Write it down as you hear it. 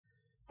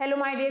Hello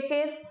my dear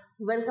kids,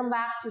 welcome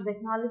back to the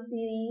Technology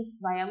series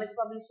by Amit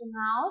Publishing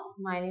House.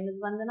 My name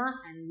is Vandana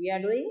and we are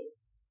doing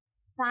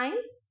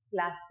Science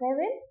Class 7.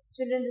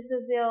 Children, this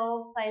is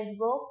your science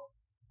book,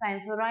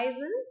 Science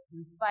Horizon,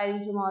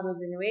 Inspiring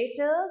Tomorrow's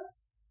Innovators.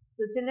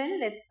 So children,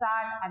 let's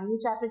start a new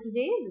chapter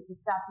today. This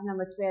is chapter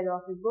number 12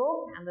 of the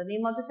book and the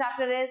name of the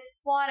chapter is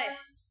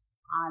Forest,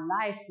 Our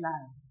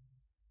Lifeline.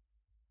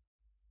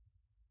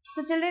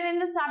 So children, in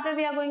this chapter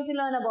we are going to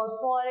learn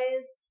about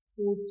forests,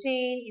 food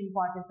chain,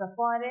 importance of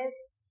forest,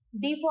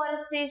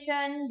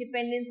 deforestation,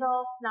 dependence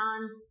of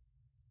plants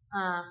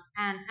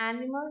and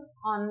animals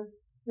on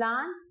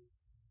plants,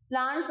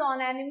 plants on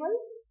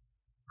animals,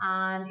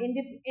 and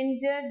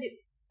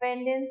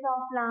interdependence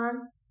of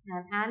plants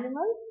and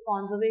animals,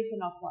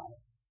 conservation of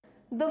forests.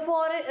 The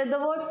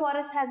word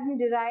forest has been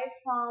derived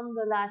from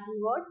the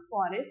Latin word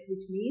forest,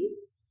 which means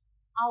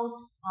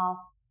out of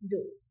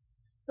doors.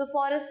 So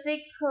forest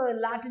एक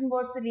Latin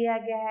word से लिया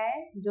गया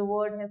है, जो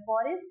word है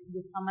forest,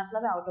 जिसका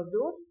मतलब है out of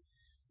doors.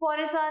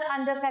 Forests are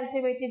under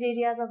cultivated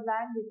areas of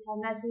land which have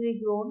naturally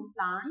grown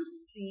plants,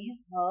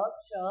 trees,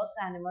 herbs, shrubs,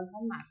 animals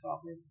and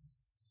microorganisms.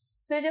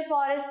 So ये जो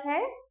फॉरेस्ट है,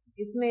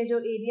 इसमें जो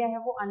एरिया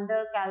है वो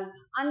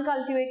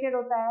अनकल्टिवेटेड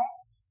होता है,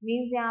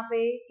 मीन्स यहाँ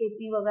पे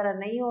खेती वगैरह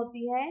नहीं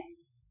होती है,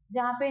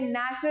 जहाँ पे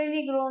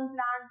नेचुरली ग्रोन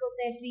प्लांट्स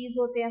होते हैं, ट्रीज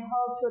होते हैं,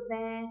 हर्ब्स होते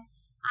हैं,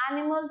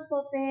 एनिमल्स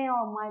होते हैं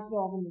और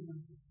माइक्रो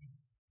ऑर्गेनिजम्स होते हैं.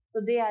 So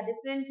they are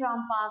different from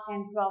park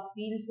and crop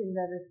fields in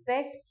the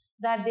respect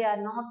that they are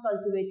not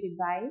cultivated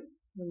by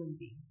human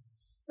beings.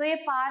 So ये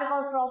park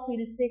और crop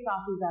fields से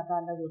काफी ज्यादा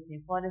अलग होते हैं.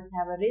 Forests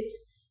have a rich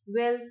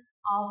wealth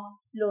of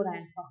flora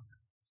and fauna.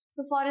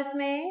 So forest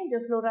में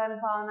जो flora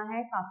and fauna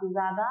है काफी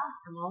ज्यादा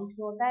amount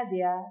में होता है.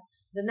 They are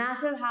the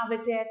natural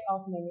habitat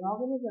of many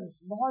organisms.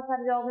 बहुत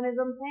सारे जो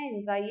organisms हैं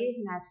इनका ये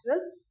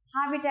natural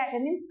habitat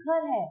है, means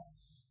घर है.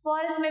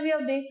 Forest में भी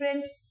of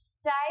different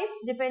types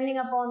depending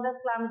upon the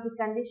climatic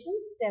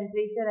conditions,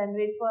 temperature and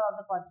rainfall of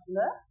the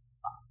particular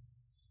park.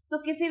 So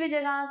किसी भी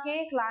जगह के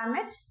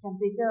climate,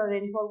 temperature और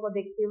rainfall को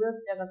देखते हुए उस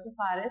जगह के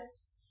forest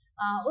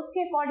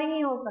उसके according ही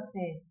हो सकते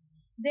हैं.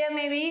 There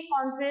may be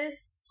coniferous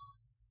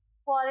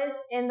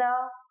forests in the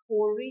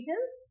cold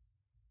regions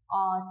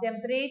or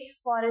temperate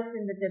forests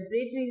in the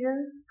temperate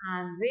regions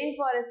and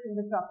rainforests in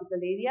the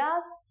tropical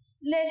areas.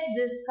 Let's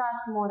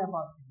discuss more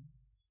about them.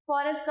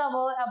 Forest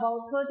cover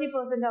about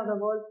 30% of the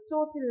world's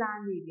total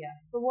land area.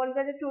 So world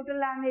का जो total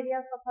land area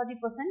उसका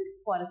 30%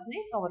 forest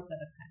ने cover कर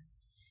रखा है.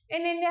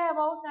 In India,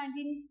 about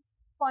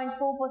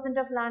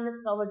 19.4% of land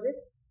is covered with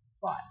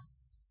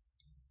forest.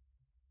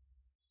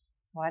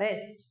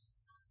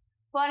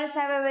 Forests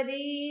have a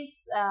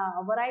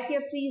variety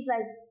of trees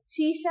like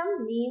shisham,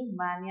 neem,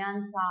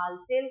 banyan, sal,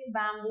 teak,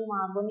 bamboo,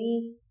 mahogany,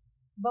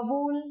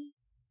 babool,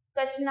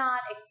 kachnar,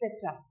 etc.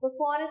 So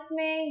forest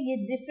में ये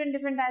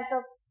different types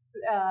of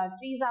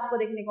trees आपको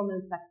देखने को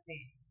मिल सकते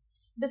हैं.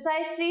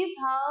 Besides trees,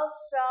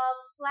 herbs,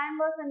 shrubs,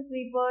 climbers and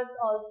creepers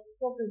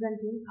also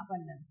present in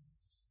abundance.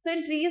 So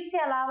in trees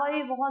के अलावा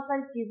भी बहुत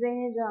सारी चीजें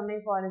हैं जो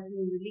हमें forest में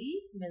easily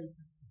मिल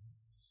सकती हैं.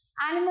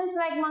 Animals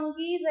like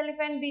monkeys,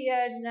 elephant,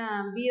 deer,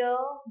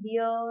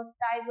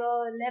 tiger,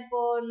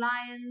 leopard,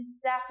 lions,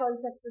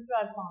 jackals, etc.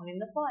 are found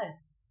in the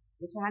forest.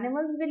 कुछ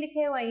animals भी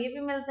लिखे हुए हैं, ये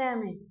भी मिलते हैं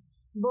हमें.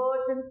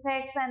 Birds,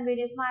 insects and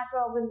various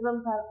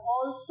microorganisms are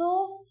also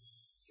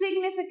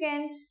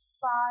significant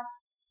part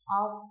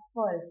of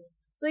forest.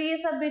 So ये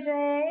सब भी जो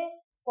है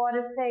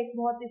forest का एक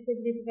बहुत ही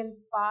significant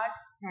part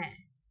है.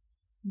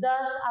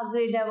 Thus a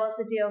great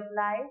diversity of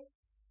life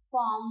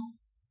forms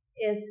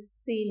is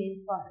seen in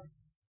forest.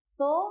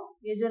 So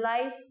ये जो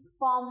life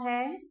form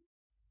है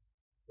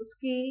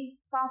उसकी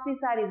काफी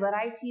सारी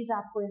varieties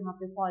आपको यहाँ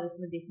पे forest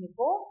में देखने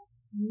को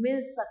मिल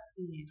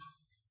सकती हैं.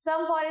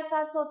 Some forests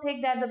are so thick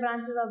that the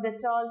branches of the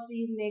tall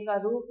trees make a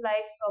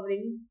roof-like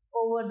covering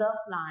over the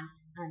plant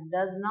and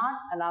does not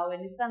allow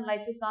any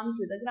sunlight to come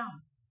to the ground.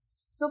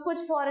 So कुछ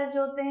forest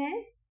जो होते हैं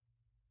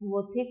वो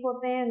thick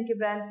होते हैं, उनकी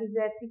branches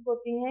जो है thick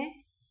होती हैं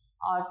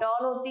और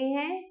tall होती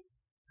हैं.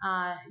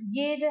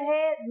 ये जो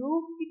है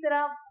roof की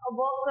तरह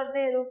work करते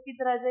हैं, roof की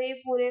तरह जो ये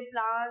पूरे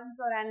plants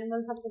और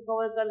animals सबको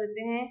cover कर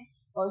देते हैं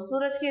और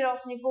सूरज की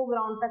रोशनी को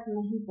ground तक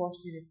नहीं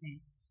पहुंचने देते हैं.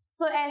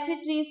 So ऐसी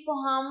trees को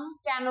हम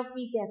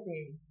canopy कहते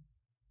हैं.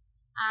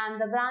 And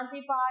the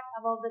branchy part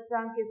above the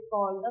trunk is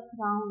called the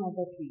crown of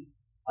the tree.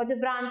 और जो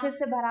branches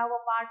से भरा हुआ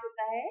part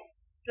होता है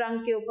trunk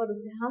के ऊपर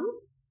उसे हम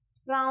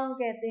crown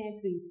कहते हैं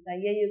trees का.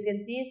 ये you can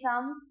see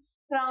some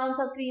crowns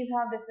of trees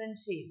have different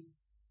shapes.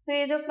 So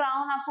ये जो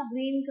crown आपको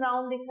green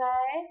crown दिख रहा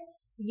है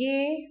ये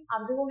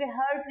आप देखोगे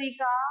हर tree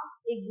का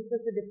एक दूसरे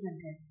से different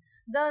है.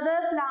 The other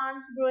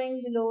plants growing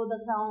below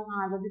the crown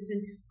are of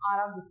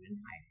different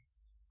heights.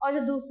 और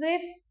जो दूसरे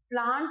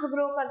plants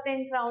grow करते हैं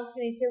इन crowns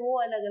के नीचे वो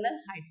अलग-अलग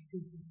heights के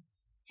होते हैं.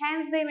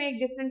 Hence they make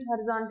different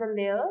horizontal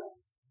layers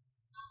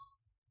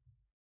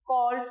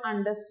called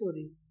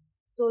understory.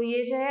 तो ये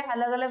जो है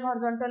अलग-अलग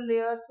horizontal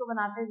layers को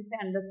बनाते हैं जिसे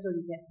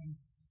understory कहते हैं.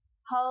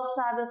 Herbs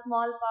are the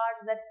small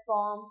parts that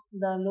form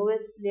the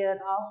lowest layer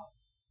of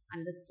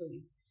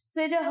understory. So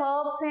ये जो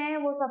herbs हैं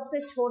वो सबसे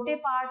छोटे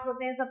part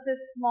होते हैं, सबसे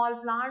small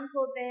plants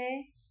होते हैं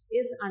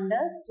इस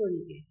अंडर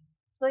स्टोरी के.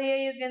 So here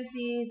you can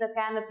see the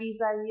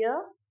canopies are here.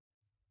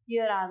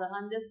 Here are the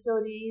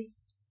understories.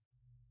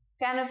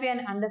 Canopy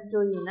and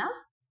understory in a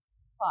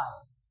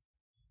forest.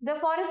 The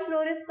forest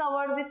floor is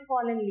covered with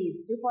fallen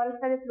leaves. जो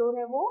forest का जो floor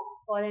है वो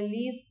fallen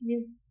leaves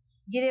means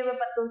गिरे हुए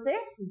पत्तों से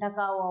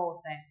ढका हुआ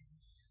होता है.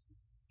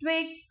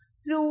 Twigs,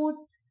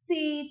 fruits,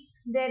 seeds,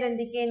 dead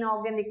and decaying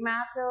organic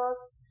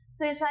matters.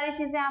 So ये सारी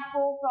चीजें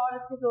आपको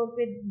forest के floor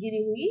पे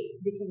गिरी हुई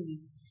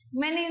दिखेंगी.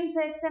 Many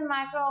insects and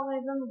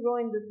microorganisms grow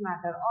in this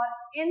matter.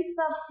 और इन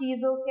सब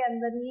चीजों के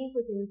अंदर ही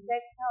कुछ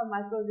इंसेक्ट और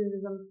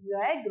माइक्रोऑर्गेनिजम्स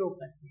जो है ग्रो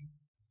करते हैं.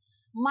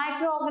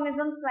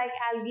 Microorganisms like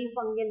algae,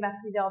 fungi and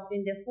bacteria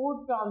obtain their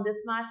food from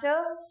this matter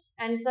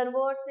and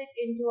converts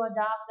it into a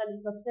dark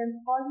colored substance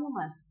called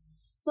humus.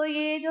 So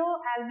ये जो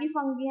algae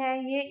fungi है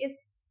ये इस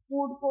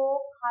फूड को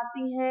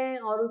खाती हैं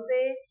और उसे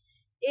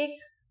एक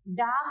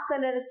डार्क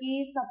कलर की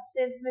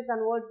सब्सटेंस में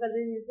कन्वर्ट कर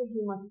देती है जिसे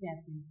ह्यूमस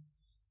कहते हैं.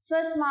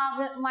 Such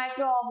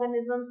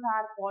microorganisms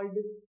are called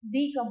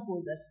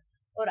decomposers.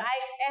 और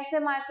ऐसे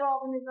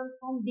microorganisms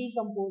को हम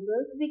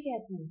decomposers भी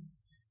कहते हैं.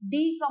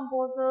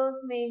 Decomposers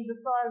make the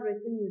soil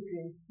rich in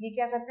nutrients. ये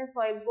क्या करते हैं?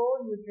 soil को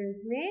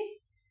nutrients में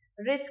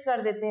rich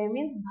कर देते हैं,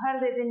 means भर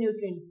देते हैं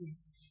nutrients से.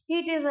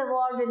 Heat is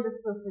evolved in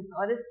this process.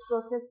 और इस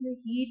process में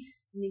heat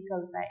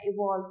निकलता है,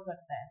 evolve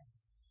करता है.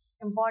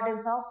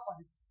 Importance of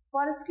forest.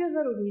 Forest क्यों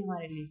जरूरी है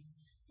हमारे लिए?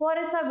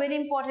 Forests are very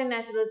important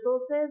natural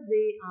resources.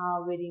 They are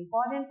very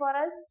important for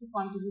us to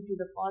contribute to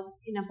the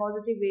in a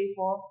positive way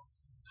for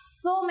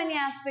so many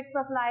aspects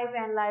of life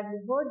and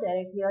livelihood,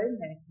 directly or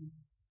indirectly.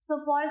 So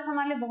forests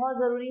हमारे लिए बहुत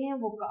ज़रूरी हैं.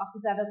 वो काफ़ी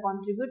ज़्यादा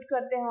contribute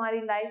करते हैं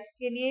हमारी life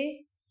के लिए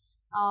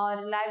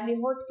और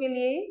livelihood के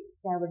लिए,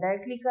 चाहे वो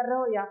directly कर रहे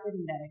हो या फिर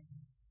indirectly.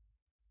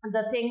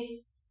 The things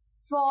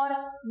for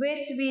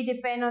which we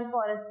depend on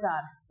forest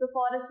are. So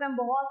forest में हम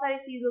बहुत सारी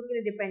चीज़ों के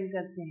लिए depend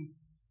करते हैं.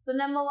 So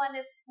number one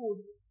is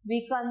food. We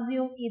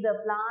consume either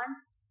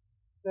plants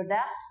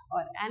product or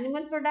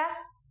animal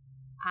products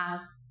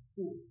as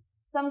food.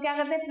 So हम क्या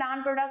करते हैं?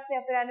 Plant products या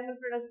फिर animal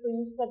products को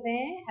use करते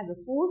हैं as a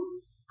food,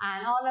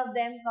 and all of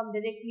them come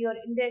directly or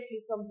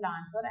indirectly from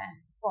plants or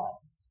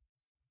forest.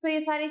 So ये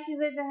सारी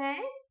चीजें जो हैं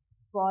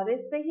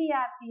forest से ही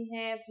आती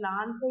हैं,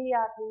 plant से ही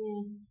आती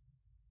हैं,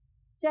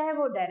 चाहे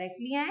वो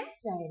directly आए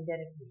चाहे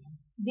indirectly आए.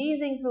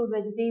 These include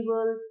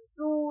vegetables,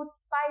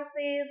 fruits,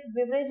 spices,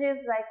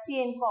 beverages like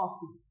tea and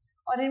coffee.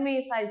 और इनमें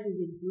ये सारी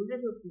चीजें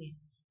इंक्लूडेड होती हैं.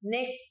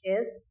 Next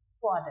is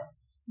fodder.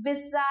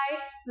 Beside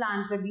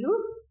plant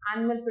produce,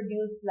 animal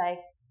produce like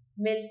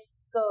milk,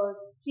 curd,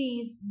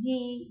 चीज, घी,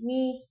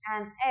 meet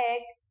and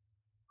egg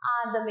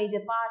are the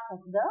major parts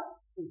of the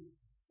food.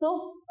 So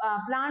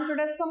plant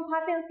products हम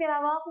खाते हैं, उसके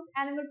अलावा कुछ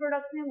एनिमल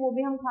प्रोडक्ट्स हैं वो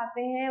भी हम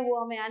खाते हैं, वो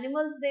हमें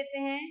एनिमल्स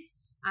देते हैं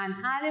and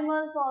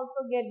animals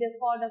also get there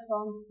fodder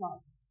from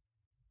plants.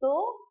 तो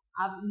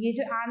अब ये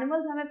जो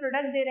एनिमल्स हमें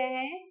प्रोडक्ट दे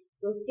रहे हैं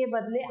तो उसके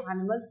बदले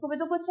एनिमल्स को भी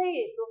तो कुछ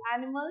चाहिए, तो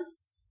एनिमल्स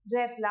जो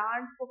है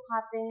प्लांट्स को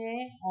खाते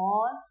हैं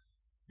और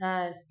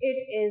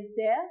it is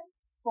there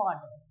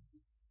fodder.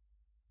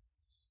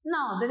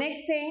 Now the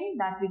next thing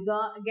that we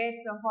get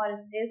from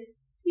forest is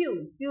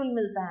fuel. Fuel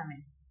मिलता है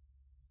हमें.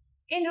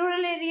 In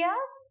rural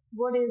areas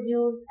would is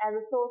used as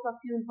a source of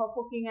fuel for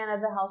cooking and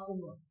other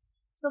household work.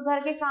 सो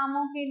घर के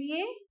कामों के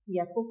लिए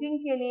या cooking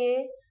के लिए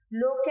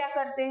लोग क्या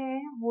करते हैं?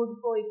 वुड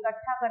को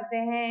इकट्ठा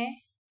करते हैं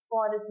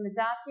फॉरेस्ट में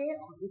जाके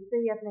और उससे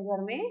ही अपने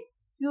घर में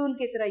फ्यूल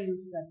की तरह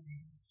यूज करते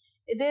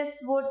हैं. This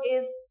would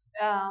is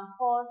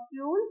for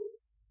fuel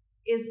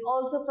is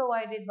also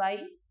provided by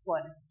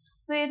forest.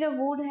 सो ये जो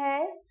वुड है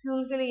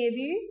फ्यूल के लिए ये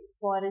भी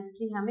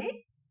फॉरेस्ट ही हमें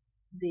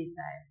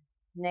देता है.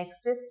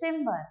 Next is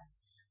timber.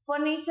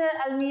 फर्नीचर,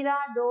 अलमीरा,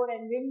 door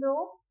and window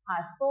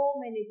are so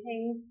many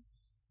things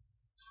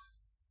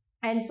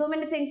and so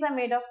many things are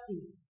made of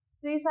teak.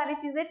 सो ये सारी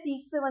चीजें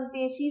टीक से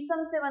बनती है,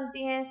 शीशम से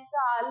बनती हैं,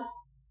 शाल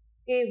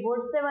के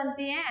वुड से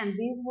बनती हैं and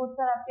these woods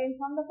are obtained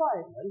from the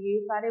forest. और ये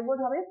सारे वुड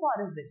हमें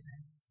फॉरेस्ट देता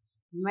है.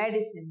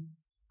 Medicines.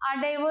 A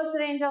diverse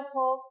range of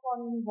herbs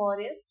found in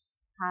forest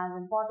has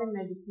important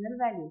medicinal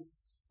value.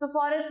 So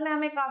forest में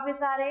हमें काफी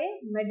सारे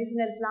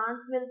medicinal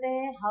plants मिलते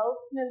हैं,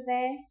 herbs मिलते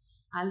हैं,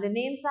 and the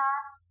names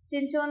are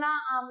cinchona,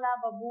 amla,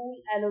 babool,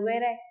 aloe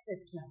vera,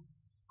 etc.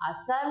 Are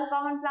some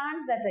common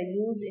plants that are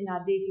used in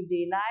our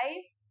day-to-day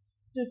life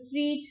to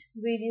treat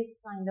various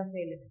kind of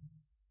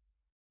ailments.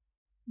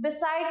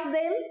 Besides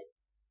them,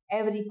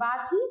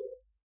 everypathy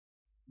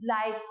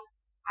like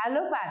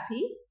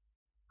allopathy,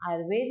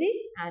 Ayurvedic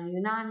and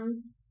Unani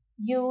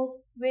use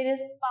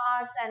various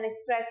parts and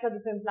extracts of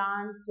different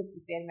plants to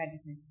prepare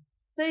medicine.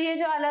 So ये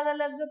जो अलग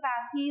अलग जो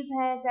pathies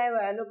हैं, चाहे वो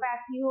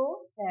allopathy हो,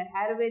 चाहे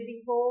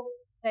आयुर्वेदिक हो,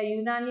 चाहे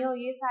यूनानी हो,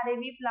 ये सारे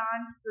भी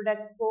प्लांट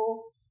प्रोडक्ट्स को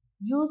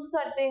यूज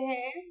करते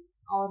हैं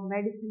और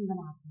मेडिसिन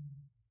बनाते हैं.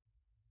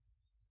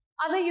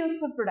 Other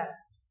useful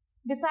products.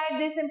 Besides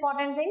this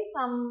important things,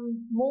 some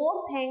more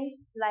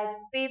things like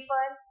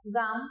paper,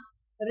 gum,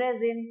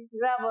 resin,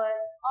 rubber,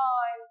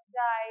 oil,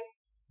 dye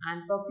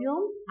and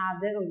perfumes have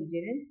their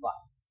origin in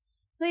forest.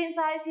 So इन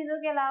सारी चीजों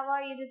के अलावा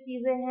ये जो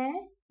चीजें हैं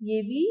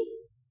ये भी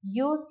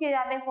यूज किए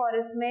जाते हैं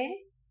फॉरेस्ट में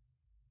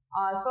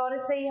और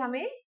फॉरेस्ट से ही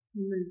हमें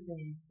मिलते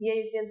हैं. Here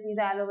you can see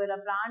the aloe vera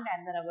plant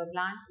and the rubber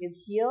plant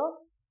is here.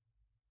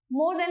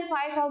 More than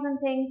 5,000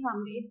 things are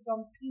made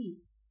from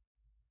trees.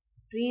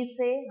 Trees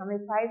से हमें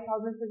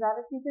 5,000 से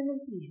ज़्यादा चीजें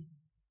मिलती हैं.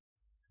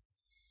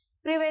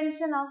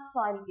 Prevention of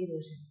soil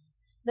erosion.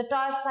 The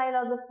top soil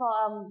of the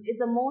soil is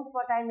the most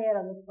fertile layer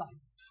of the soil.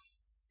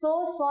 So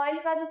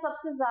soil का जो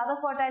सबसे ज़्यादा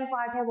fertile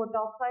part है वो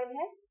top soil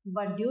है.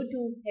 But due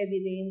to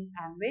heavy rains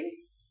and wind,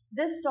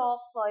 this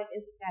top soil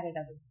is carried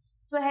away.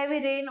 So heavy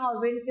rain और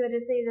wind की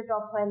वजह से ये जो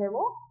top soil है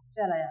वो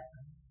चला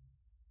जाता है.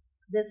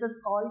 This is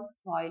called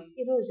soil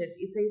erosion.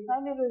 इसे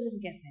soil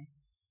erosion कहते हैं.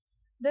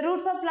 The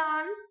roots of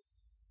plants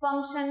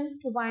function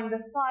to bind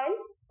the soil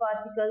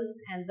particles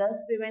and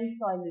thus prevent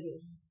soil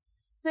erosion.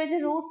 So ये जो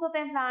roots होते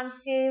हैं plants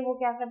के वो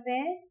क्या करते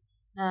हैं,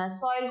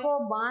 soil को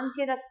बांध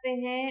के रखते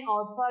हैं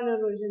और soil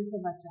erosion से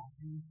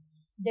बचाते हैं.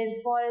 Dense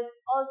forests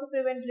also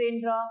prevent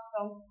raindrops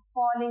from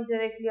falling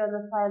directly on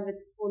the soil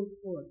with full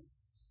force.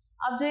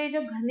 अब जो ये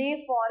जो घने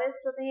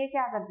forest होते हैं ये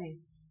क्या करते हैं,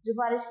 जो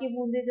बारिश की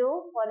बूंदें जो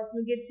forest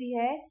में गिरती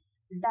है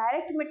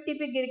डायरेक्ट मिट्टी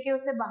पे गिर के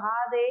उसे बहा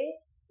दे,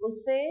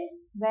 उससे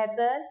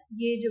बेहतर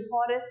ये जो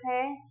forest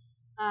है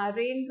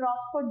रेन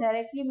ड्रॉप्स को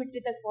डायरेक्टली मिट्टी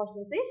तक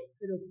पहुंचने से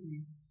रोकते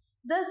हैं.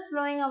 Thus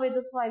flowing away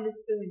the soil is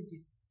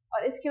prevented.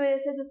 और इसकी वजह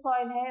से जो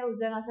soil है उस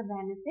जगह से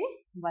बहने से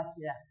बच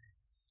जाता है.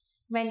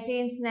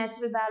 Maintains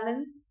natural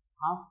balance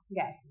of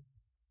gases.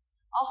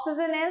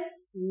 Oxygen is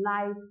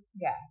life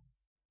gas.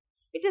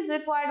 It is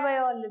required by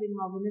all living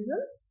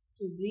organisms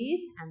to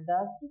breathe and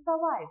thus to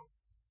survive.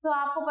 So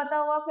आपको पता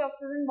होगा कि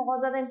ऑक्सीजन बहुत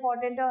ज़्यादा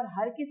इम्पोर्टेंट है और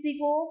हर किसी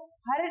को,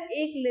 हर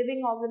एक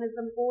लिविंग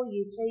ऑर्गेनिज्म को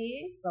ये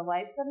चाहिए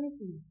सर्वाइव करने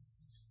के लिए.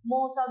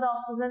 Most of the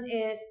oxygen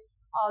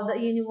of the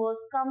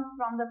universe comes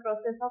from the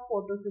process of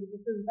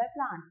photosynthesis by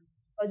plants.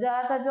 और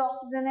ज़्यादातर जो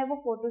ऑक्सीजन है वो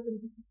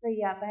photosynthesis से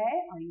ही आता है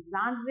और ये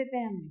plants देते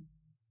हैं हमें.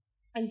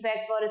 In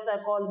fact, forests are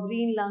called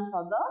green lungs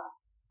of the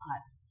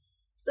earth.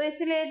 तो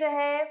इसलिए जो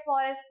है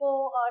forest को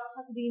earth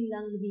का green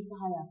lung भी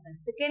कहा जाता है.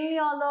 Secondly,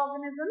 all the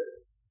organisms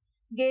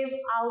give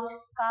out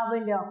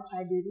carbon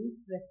dioxide during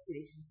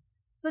respiration.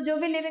 So जो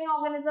भी living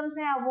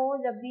organisms हैं वो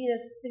जब भी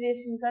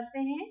respiration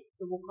करते हैं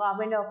तो वो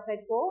carbon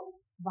dioxide को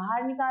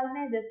बाहर निकालते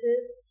हैं. This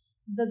is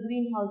the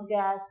green house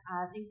gas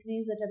and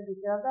increase the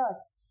temperature of the earth.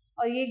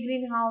 और ये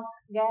ग्रीन हाउस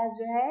गैस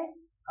जो है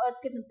अर्थ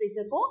के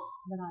टेम्परेचर को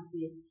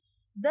बढ़ाती है,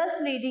 दस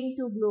लीडिंग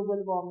टू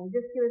ग्लोबल वार्मिंग,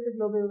 जिसकी वजह से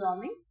ग्लोबल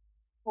वार्मिंग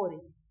हो रही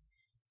है.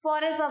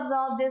 Forest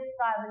absorb this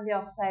carbon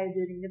dioxide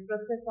during the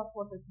process of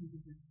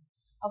photosynthesis.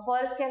 और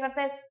फॉरेस्ट क्या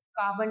करता है, इस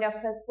कार्बन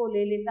डाइऑक्साइड को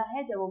ले लेता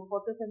है जब वो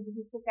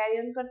फोटोसिंथेसिस को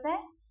कैरी ऑन करता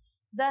है.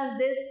 दस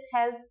this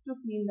helps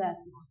to clean the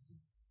atmosphere.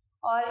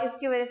 और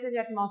इसकी वजह से जो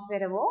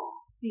एटमॉस्फेयर है वो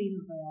clean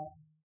होता है.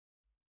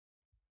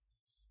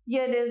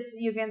 Here it is,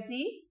 you can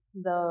see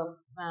the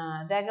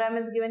diagram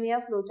is given here,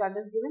 flow chart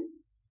is given.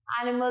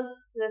 Animals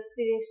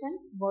respiration,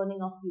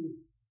 burning of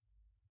fuels.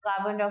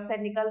 Carbon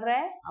dioxide निकल रहा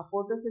है और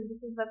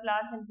photosynthesis by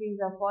plants and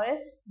trees और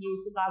फॉरेस्ट ये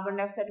इस कार्बन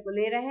डाइऑक्साइड को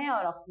ले रहे हैं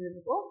और ऑक्सीजन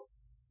को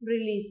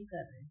रिलीज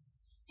कर रहे हैं.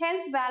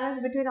 Hence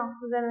balance between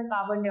oxygen and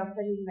carbon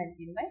dioxide is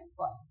maintained by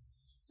forest.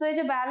 So ये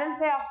जो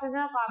बैलेंस है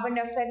ऑक्सीजन और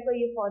कार्बन डाइऑक्साइड को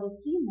ये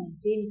फॉरेस्ट ही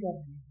मेंटेन कर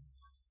रहे हैं.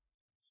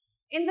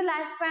 In the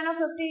lifespan of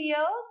 50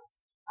 years,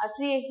 a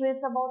tree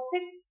exhales about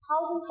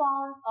 6,000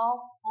 pounds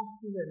of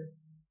oxygen.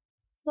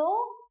 So,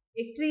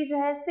 एक ट्री जो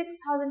है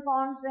 6,000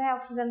 pounds जो है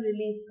ऑक्सीजन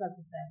रिलीज कर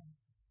देता है.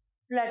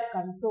 Flood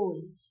control.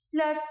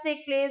 Floods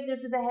take place due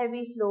to the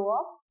heavy flow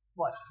of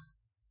water.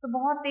 So,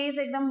 बहुत तेज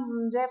एकदम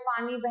जो है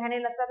पानी बहने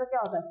लगता है तो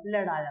क्या होता है,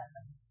 फ्लड आ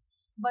जाता है.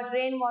 But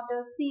rain water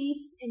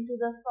seeps into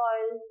the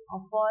soil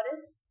of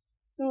forest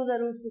through the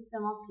root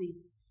system of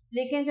trees.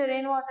 लेकिन जो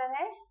रेन वाटर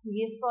है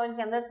ये सॉइल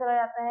के अंदर चला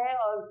जाता है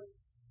और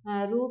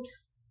रूट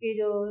के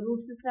जो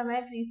रूट सिस्टम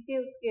है ट्रीज के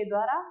उसके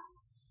द्वारा.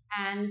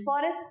 And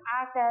forest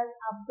act as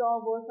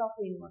अब्सॉर्बर्स of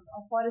rain water.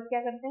 और फॉरेस्ट क्या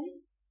करते हैं,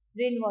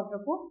 रेन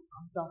वाटर को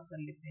अब्सॉर्ब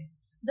कर लेते हैं.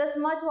 दस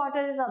much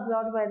water is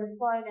absorbed by the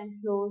soil and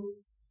flows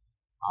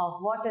of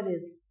water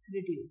is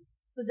reduce.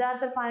 सो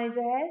ज्यादातर पानी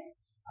जो है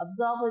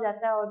अब्सॉर्ब हो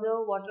जाता है और जो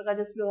वाटर का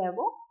जो फ्लो है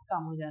वो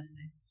कम हो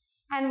जाता है.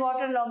 And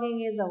water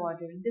logging is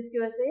avoided, जिसकी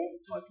वजह से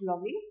वाटर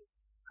लॉगिंग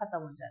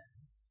खत्म हो जाता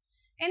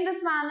है. In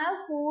this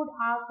manner food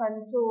are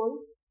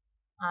controlled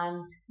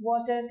and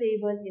water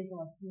table is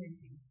also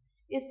maintained.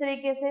 इस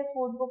तरीके से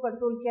फूड को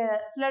कंट्रोल किया,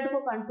 फ्लड को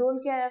कंट्रोल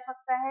किया जा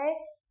सकता है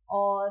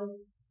और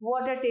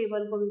वाटर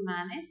टेबल को भी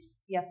मैनेज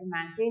या फिर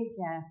मेंटेन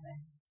किया जाता है.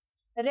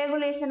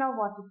 Regulation of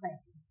water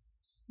cycle.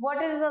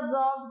 Water is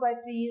absorbed bye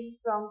trees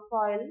from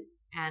soil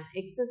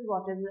and excess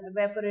water is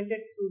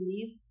evaporated through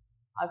leaves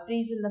or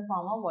trees in the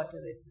form of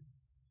water vapors.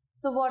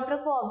 So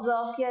water को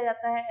absorb किया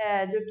जाता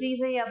है, जो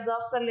ट्रीज है ये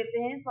ऑब्जॉर्व कर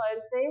लेते हैं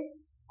सॉइल से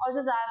और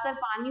जो ज्यादातर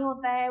पानी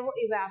होता है वो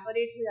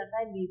इवेपोरेट हो जाता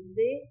है लीव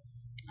से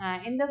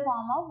in the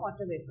form of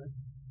water vapours.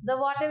 The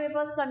water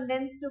vapours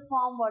condense to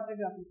form water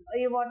droplets. और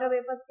ये वाटर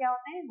वेपर्स क्या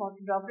होते हैं,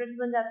 वाटर ड्रॉपलेट्स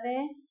बन जाते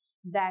हैं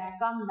that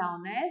come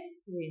down as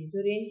rain,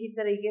 जो रेन की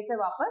तरीके से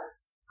वापस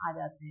आ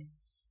जाते हैं.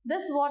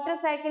 This water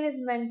cycle is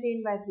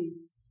maintain by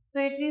trees. तो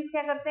ये ट्रीज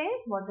क्या करते हैं,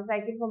 वाटर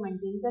साइकिल को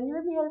मेंटेन करने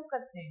में भी हेल्प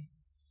करते हैं.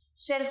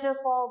 Shelter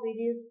for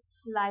various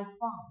life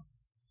forms.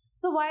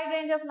 So wide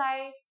range of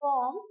life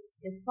forms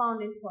is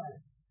found in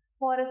forest.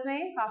 Forest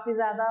में काफी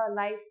ज्यादा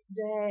लाइफ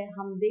जो है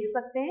हम देख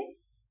सकते हैं.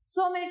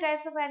 So many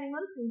types of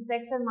animals,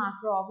 insects and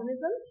micro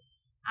organisms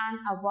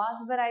and a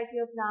vast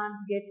variety of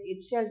plants get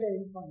it shelter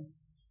in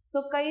forest.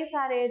 सो कई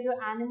सारे जो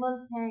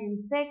एनिमल्स हैं,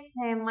 इंसेक्ट्स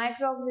हैं,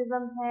 माइक्रो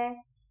ऑर्गेनिजम्स हैं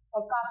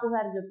और काफी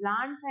सारे जो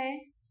प्लांट्स हैं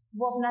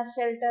वो अपना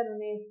शेल्टर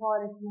उन्हें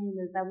फॉरेस्ट में ही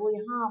मिलता है. वो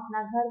यहाँ अपना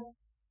घर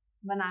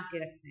बना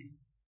के रखते हैं.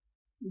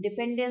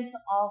 Dependence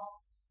of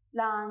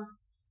plants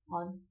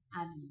on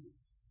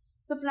animals.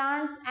 So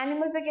plants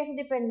animal पे कैसे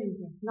डिपेंडेंट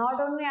है?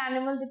 Not only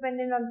animal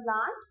dependent on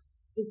plant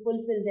to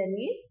fulfil there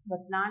needs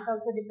but plant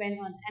also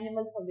depend on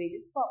animal for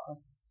various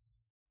purpose.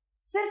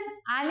 सिर्फ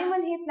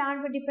एनिमल ही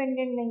प्लांट पे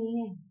डिपेंडेंट नहीं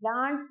है,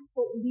 plants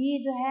भी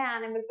जो है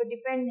एनिमल पे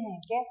डिपेंड है.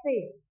 कैसे?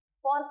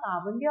 For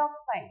carbon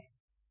dioxide.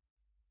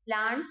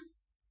 Plants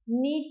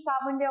need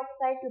carbon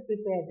dioxide to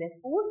prepare their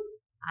food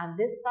and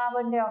this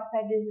carbon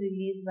dioxide is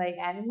released by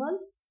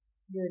animals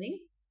during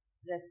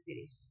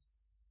respiration.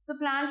 So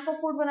plants को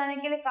food बनाने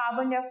के लिए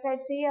कार्बन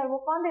डाइऑक्साइड चाहिए और वो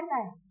कौन देता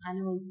है?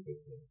 एनिमल्स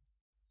देते हैं.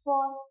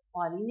 For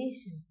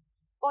pollination.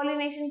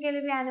 पॉलिनेशन के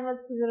लिए भी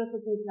एनिमल्स की जरूरत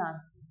होती है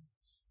प्लांट्स को.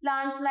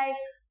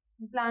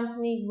 Plants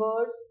need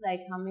birds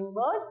like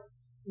hummingbird,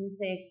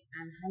 insects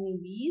and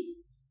honeybees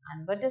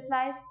and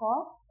butterflies for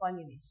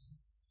pollination.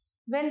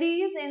 When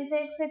these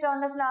insects sit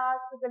on the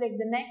flowers to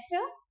collect the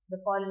nectar, the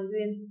pollen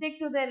grains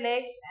stick to their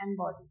legs and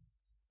bodies.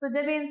 So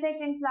जब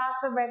insect इन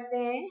flowers पर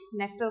बैठते हैं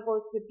nectar को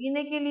उसके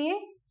पीने के लिए,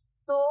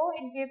 तो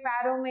इनके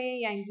पैरों में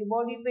या इनकी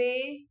बॉडी पे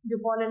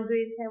जो pollen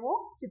grains हैं वो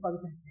चिपक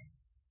जाते हैं.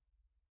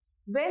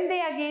 When they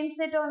again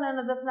sit on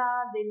another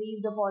flower, they leave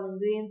the pollen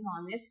grains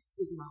on its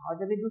stigma. और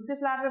जब ये दूसरे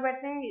फ्लावर पे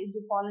बैठते हैं, जो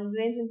pollen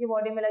grains इनकी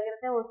बॉडी में लगे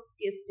रहते हैं वो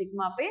उसके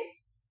स्टिग्मा पे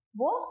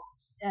वो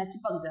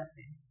चिपक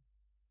जाते हैं,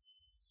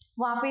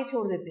 वहां पे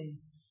छोड़ देते हैं.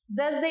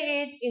 Thus they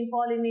aid in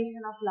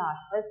pollination of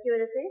flowers. और इसकी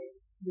वजह से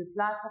जो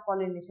फ्लावर्स का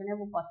पॉलिनेशन है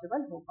वो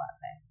पॉसिबल हो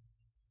पाता है.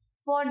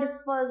 For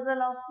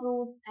dispersal of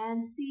fruits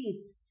and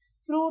seeds.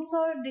 Fruits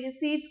और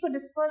सीड्स को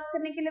डिस्पर्स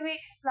करने के लिए भी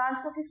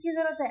प्लांट्स को किसकी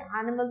जरूरत है?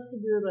 एनिमल्स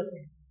की जरूरत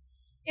है.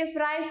 If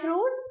ripe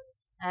fruits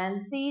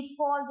and seed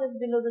fall just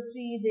below the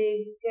tree, they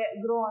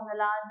grow on a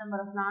large number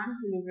of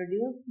plants will be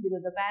produced below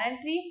the parent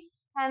tree,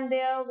 and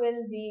there will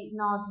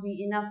not be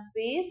enough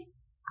space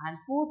and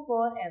food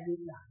for every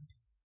plant.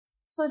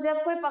 So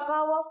जब कोई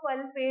पका हुआ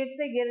फल पेड़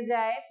से गिर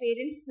जाए,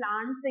 parent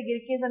plant से गिर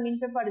के जमीन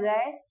पे पड़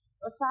जाए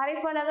और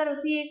सारे फल अगर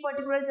उसी एक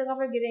पर्टिकुलर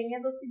जगह पे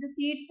गिरेंगे तो उसकी जो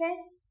सीड्स हैं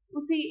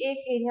उसी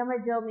एक एरिया में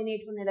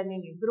जर्मिनेट होने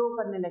लगेंगे, ग्रो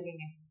करने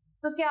लगेंगे.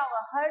 तो क्या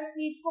होगा? हर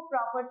सीड को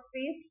प्रॉपर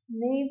स्पेस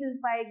नहीं मिल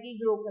पाएगी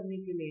ग्रो करने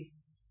के लिए.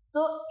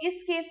 तो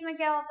इस केस में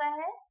क्या होता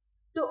है?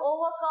 टू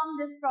ओवरकम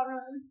दिस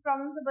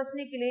प्रॉब्लम से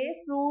बचने के लिए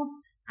फ्रूट्स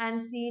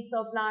एंड सीड्स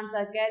और plants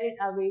are carried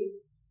away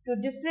to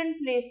different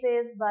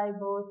places bye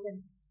birds and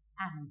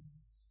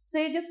animals. सो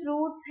ये जो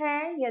फ्रूट्स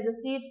हैं या जो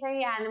सीड्स हैं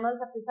ये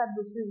एनिमल्स अपने साथ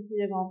दूसरी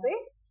जगहों पे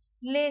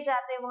ले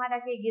जाते हैं, वहां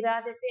रखे गिरा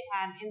देते हैं.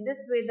 And in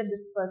this way the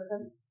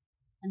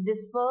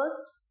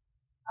dispersed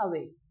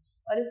away.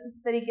 और इस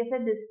तरीके से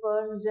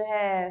डिस्पर्स जो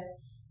है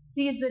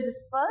सीड्स जो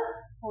डिस्पर्स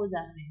हो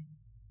जाते हैं.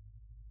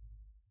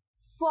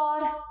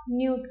 For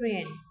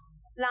nutrients.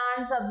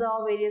 Plants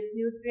absorb various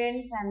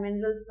nutrients and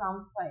minerals from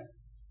soil.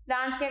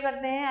 Plants क्या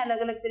करते हैं? अलग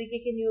अलग तरीके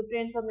के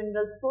न्यूट्रिएंट्स और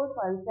मिनरल्स को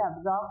सॉइल से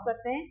अब्सॉर्ब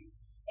करते हैं.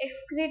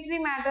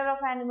 Excretory matter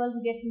of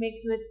animals gate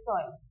mix with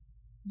soil.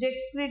 जो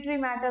एक्सक्रीटरी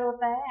मैटर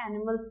होता है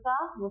एनिमल्स का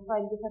वो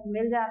सॉइल के साथ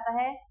मिल जाता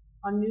है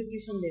और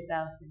न्यूट्रिशन देता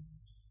है उसे.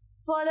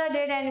 Further,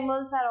 dead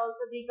animals are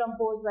also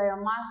decomposed by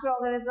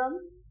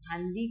microorganisms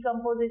and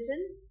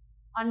decomposition.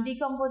 On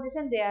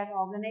decomposition, they add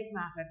organic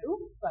matter to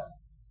soil.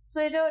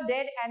 So ये जो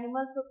dead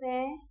animals होते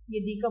हैं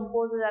ये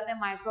decompose हो जाते हैं,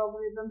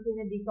 microorganisms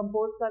इन्हें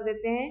decompose कर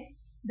देते हैं,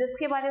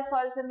 जिसके बाद ये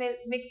soil से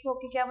mix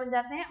होके क्या बन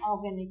जाते हैं?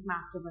 Organic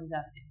matter बन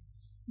जाते हैं.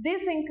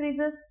 This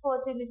increases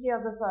fertility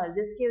of the soil.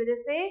 जिसकी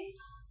वजह से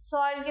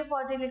soil की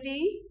fertility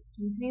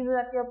increase हो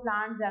जाती है और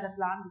plants ज़्यादा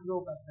plants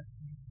grow कर सकते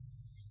हैं.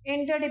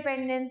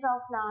 Interdependence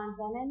of plants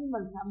and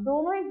animals. हम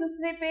दोनों एक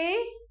दूसरे पे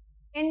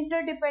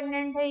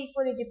इंटरडिपेंडेंट है,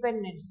 इक्वली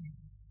डिपेंडेंट है.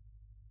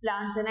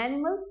 Plants and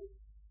animals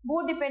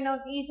both depend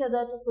on each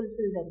other to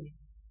fulfil there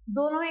needs.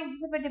 दोनों एक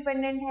दूसरे पे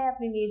डिपेंडेंट है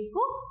अपनी नीड्स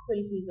को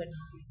फुलफिल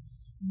करने के लिए.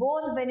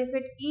 Both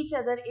benefit each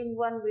other in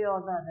one way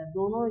और द अदर.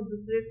 दोनों एक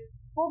दूसरे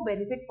को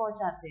बेनिफिट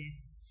पहुंचाते हैं.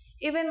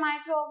 Even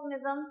micro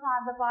organisms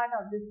are the part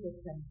of this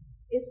system.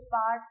 इस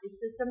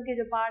सिस्टम के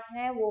जो पार्ट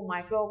हैं वो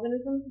माइक्रो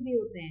ऑर्गेनिजम्स भी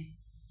होते हैं.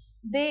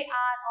 They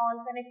are all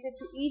connected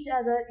to each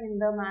other in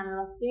the manner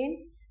of chain,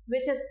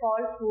 which is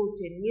called food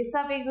chain. ये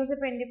सब एक दूसरे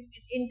पे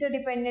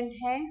interdependent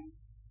हैं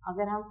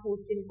अगर हम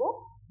food chain को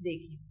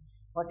देखें.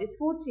 What is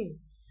food chain?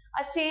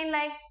 A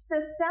chain-like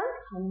system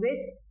in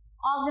which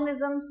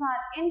organisms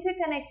are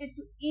interconnected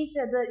to each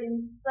other in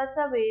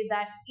such a way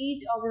that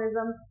each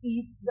organism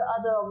eats the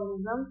other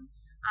organism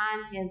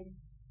and is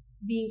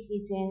being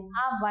eaten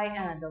up by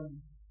another one.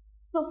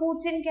 So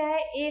food chain क्या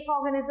है? एक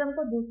organism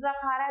को दूसरा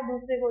खा रहा है,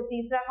 दूसरे को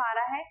तीसरा खा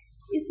रहा है,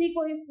 इसी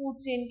को ही फूड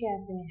चेन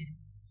कहते हैं.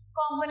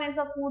 Components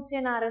of food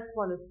chain are as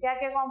follows. क्या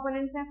क्या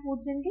कंपोनेंट्स हैं फूड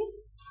चेन के?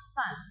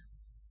 सन.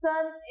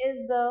 सन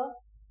is the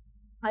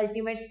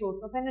ultimate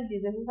source of energy.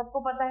 जैसे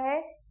सबको पता है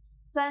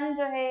सन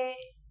जो है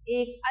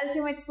एक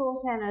अल्टीमेट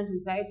सोर्स है एनर्जी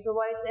का। It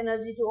provides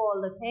energy to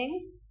all the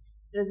things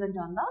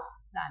present on the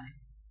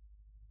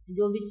planet.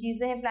 जो भी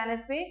चीजें हैं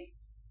प्लैनेट पे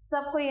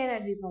सबको ये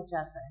एनर्जी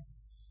पहुंचाता है।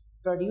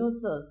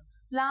 Producers,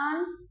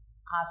 plants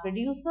are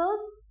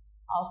producers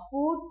of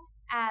food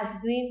as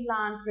green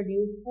plants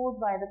produce food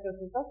by the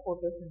process of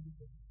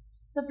photosynthesis.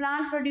 So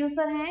plants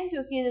producer हैं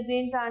क्योंकि जो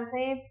green plants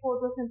हैं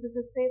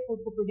photosynthesis से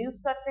food को produce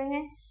करते हैं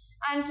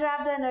and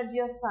trap the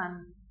energy of sun,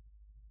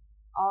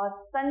 और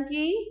sun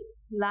की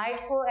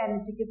light को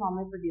energy के form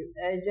में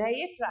जो है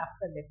ये trap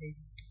कर लेते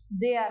हैं।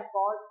 They are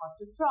called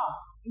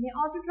autotrophs. इन्हें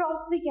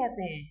autotrophs भी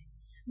कहते हैं।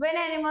 When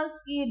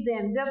animals eat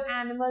them, जब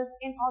animals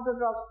इन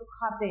autotrophs को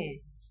खाते हैं,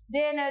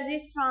 the energy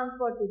is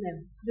transferred to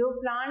them. जो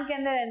plant के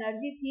अंदर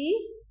energy थी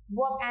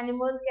वो अब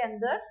एनिमल के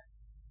अंदर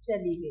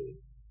चली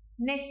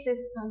गई। Next is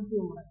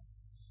consumers.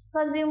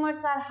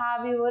 Consumers are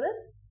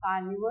हार्बिवोरस,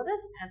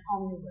 carnivorous and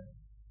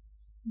omnivorous.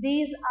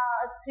 These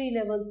are 3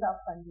 levels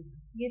of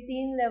consumers. ये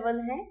 3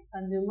 लेवल हैं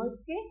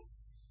कंज्यूमर्स के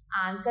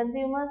and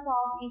consumers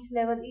of each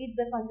level eat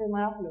the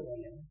consumer of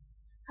lower level.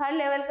 Her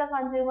level का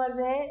कंज्यूमर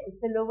जो है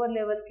उससे लोअर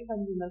लेवल के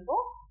consumer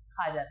को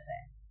खा जाता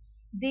है।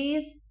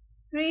 These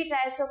 3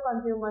 types of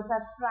consumers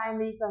are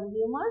primary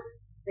consumers,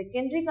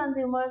 secondary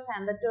consumers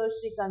and the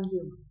tertiary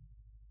consumers.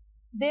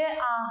 They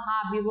are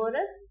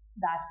herbivorous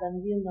that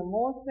consume the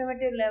most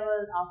primitive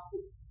level of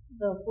food,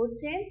 the food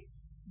chain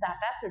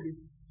that are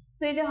producers.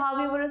 So ये जो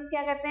herbivorous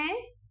क्या कहते हैं,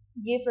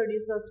 ये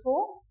producers को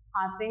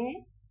आते हैं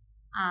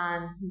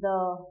and the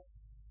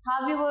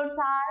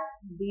herbivores are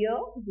deer,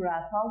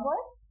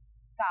 grasshopper,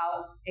 cow,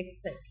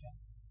 etc.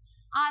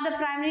 Are the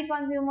primary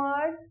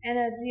consumers,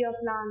 energy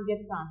of plant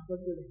get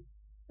transferred to them.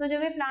 So जो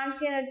भी प्लांट्स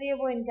की एनर्जी है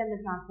वो इनके अंदर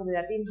ट्रांसफर हो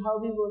जाती है, इन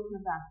हर्बिवोर्स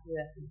में ट्रांसफर हो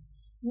जाती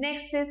है।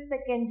 Next is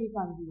secondary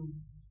consumer.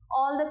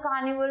 All the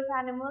carnivorous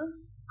animals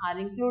are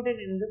included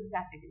in this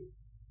category.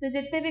 तो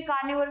जितने भी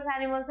कार्निवोरस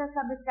एनिमल्स हैं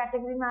सब इस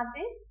कैटेगरी में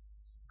आते हैं।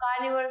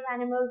 Carnivorous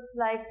animals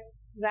like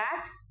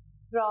rat,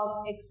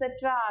 frog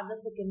etcetera are the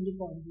secondary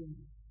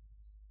consumers.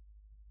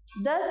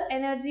 दस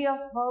energy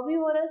of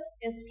herbivores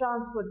is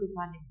transferred to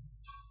carnivorous.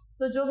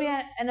 सो जो भी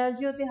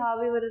एनर्जी होती है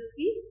हर्बिवोरस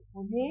की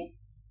उन्हें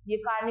ये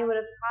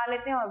कार्निवोरस खा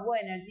लेते हैं और वो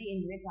एनर्जी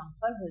इनमें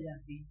ट्रांसफर हो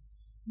जाती है।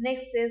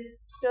 Next is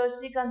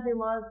tertiary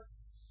consumers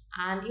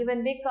and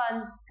even big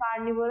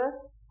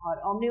carnivorous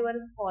और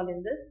omnivorous fall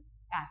in this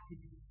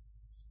category.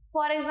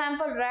 For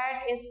example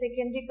rat is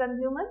secondary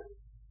consumer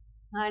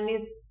and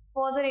is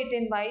further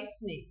eaten by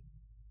snake.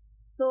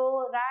 So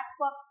rat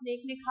को अब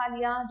स्नेक ने खा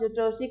लिया जो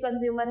टर्शियरी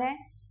कंज्यूमर है,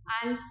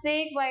 and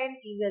snake bye an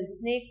eagle,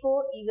 snake को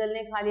eagle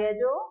ने खा लिया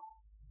जो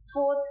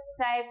 4th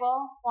टाइप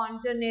ऑफ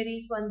क्वांटरनरी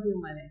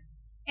कंज्यूमर है।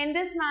 In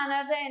this manner,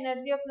 the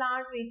energy of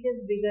plant reaches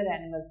bigger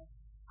animals.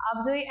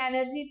 अब जो ये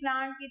एनर्जी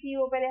प्लांट की थी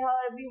वो पहले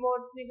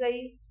हर्बीवोर्स में गई,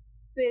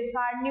 फिर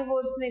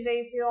कार्निवोर्स में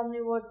गई, फिर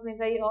ओमनिवोर्स में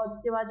गई, और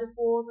उसके बाद जो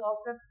 4th और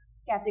 5th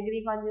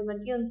कैटेगरी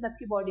कंज्यूमर की उन सब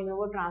की बॉडी में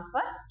वो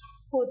ट्रांसफर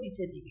होती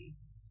चली गई।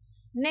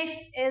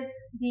 Next is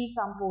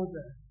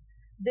decomposers.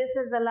 This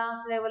is the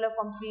last level of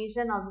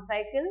completion of the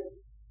cycle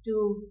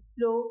to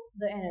flow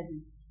the energy.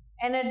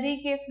 Energy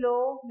के फ्लो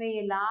में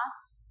ये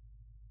लास्ट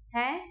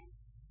है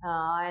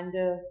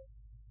and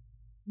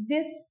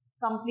this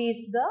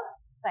completes the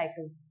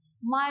cycle.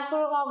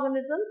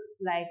 Microorganisms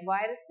like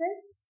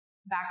viruses,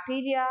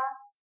 bacteria,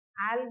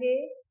 algae,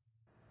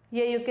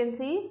 here you can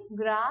see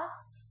grass,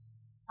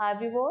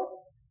 herbivore,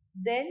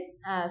 then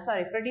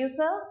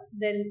producer,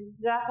 then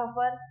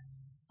grasshopper,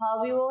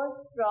 herbivore,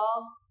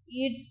 frog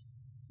eats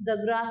the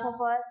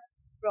grasshopper,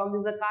 frog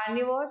is a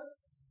carnivore,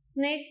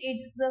 snake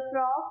eats the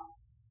frog,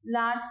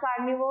 large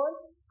carnivore,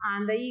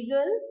 and the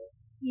eagle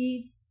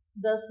eats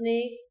the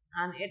snake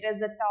and it is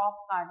the top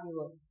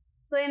carnivore.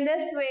 So in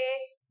this way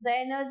the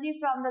energy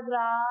from the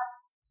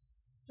grass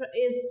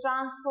is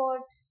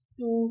transferred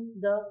to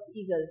the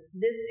eagles.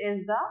 This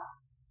is the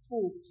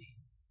food chain.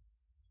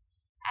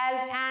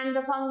 And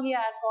the fungi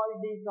are called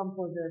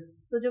decomposers.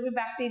 So जो भी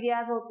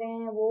bacteria होते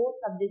हैं वो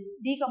सब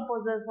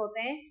decomposers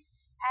होते हैं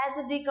as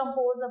they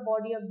decompose the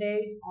body of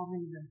dead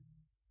organisms.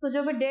 So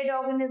जो भी dead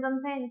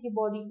organisms हैं इनकी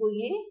body को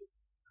ये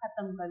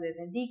खत्म कर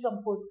देते हैं,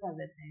 decompose कर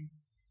देते हैं।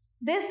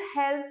 This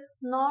helps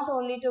not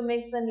only to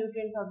mix the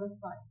nutrients of the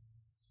soil.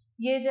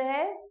 ये जो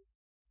है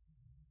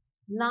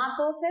ना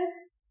तो सिर्फ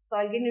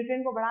सॉइल के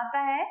न्यूट्रिएंट को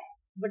बढ़ाता है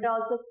but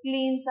also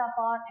cleans up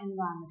our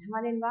environment,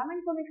 हमारे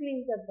एनवायरमेंट को भी क्लीन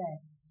करता है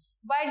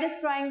bye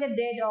destroying the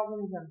dead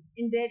organisms,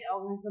 in dead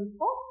organisms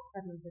को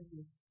खत्म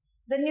करती है।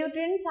 The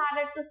nutrients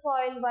added to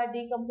soil by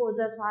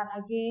decomposers are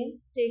again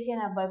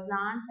taken up by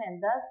plants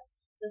and thus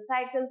the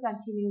cycle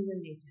continues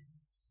in nature.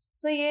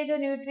 So ये जो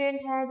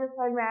न्यूट्रिएंट है जो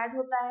सॉइल में add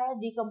होता है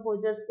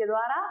डिकम्पोजर्स के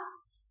द्वारा,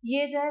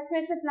 ये जो है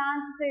फिर से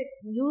प्लांट्स से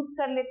यूज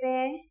कर लेते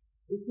हैं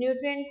इस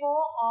न्यूट्रिएंट को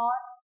और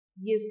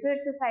ये फिर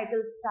से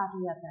साइकिल स्टार्ट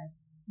हो जाता है।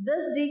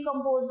 Thus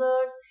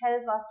decomposers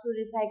help us to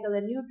recycle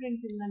the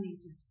nutrients in the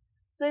nature.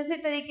 So इसी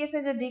तरीके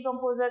से जो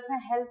डिकम्पोजर्स हैं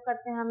हेल्प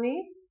करते हैं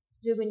हमें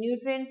जो भी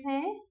न्यूट्रिएंट्स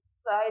हैं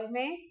सॉइल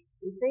में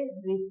उसे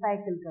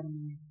रिसाइकिल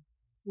करने में।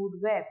 Food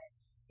web,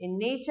 In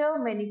nature,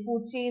 many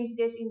food chains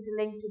get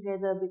interlinked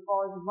together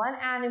because one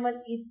animal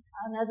eats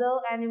another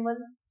animal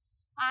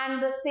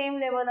and the same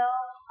level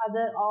of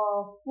other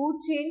food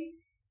chain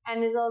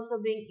and is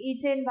also being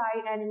eaten by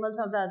animals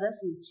of the other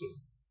food chain.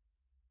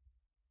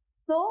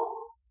 So,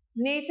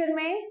 nature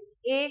में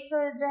एक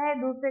जो है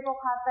दूसरे को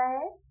खाता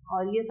है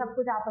और ये सब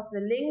कुछ आपस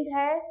में लिंक्ड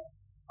है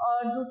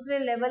और दूसरे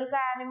लेवल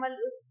का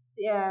एनिमल उस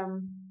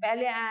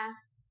पहले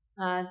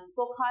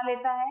को खा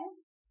लेता है.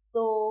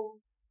 तो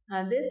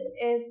this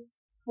is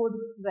food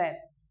web.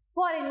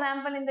 For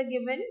example, in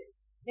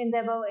the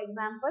above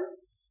example,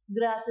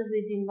 grass is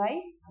eaten by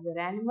other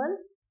animal.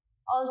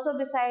 Also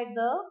beside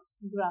the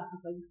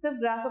grasshopper. सिर्फ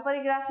grasshopper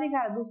ही grass नहीं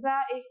खा रहा, दूसरा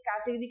एक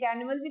category का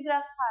animal भी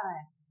grass खा रहा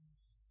है.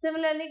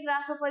 Similarly,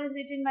 grasshopper is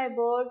eaten by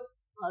birds.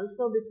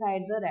 Also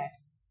beside the rat.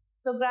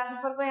 So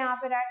grasshopper को यहाँ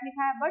पे rat नहीं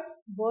खाया, but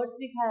birds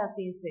भी खा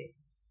जाती हैं इसे.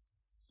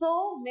 So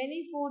many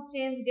food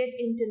chains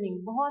get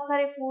interlinked. बहुत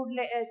सारे food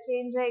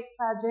chain जो एक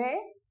साथ जो है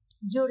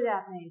जुड़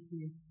जाते हैं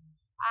इसमें.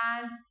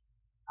 And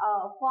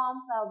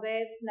forms a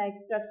web-like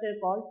structure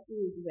called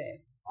food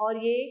web. और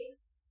ये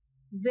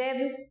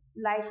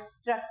web-like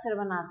structure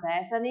बनाता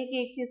है. ऐसा नहीं कि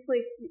एक चीज को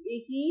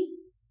एक ही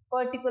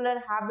पर्टिकुलर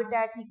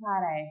हैबिटेट ही खा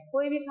रहा है,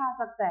 कोई भी खा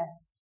सकता है.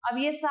 अब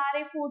ये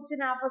सारे फूड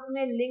चेन आपस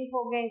में लिंक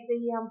हो गए, इसे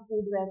ही हम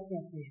फूड वेब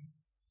कहते हैं.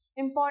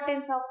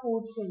 Importance of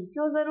food chain.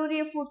 क्यों जरूरी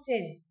है food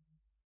chain?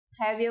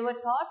 Have you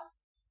ever thought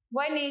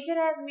why nature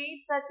has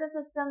made such a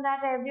system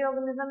that every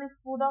organism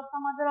is food of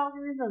some other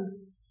organisms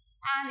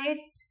and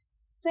it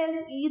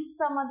self eats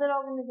some other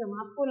organism?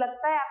 आपको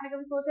लगता है, आपने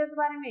कभी सोचा इस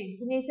बारे में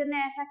कि नेचर ने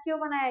ऐसा क्यों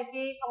बनाया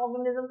कि एक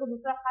ऑर्गेनिज्म को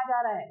दूसरा खा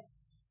जा रहा है?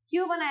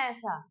 क्यों बनाया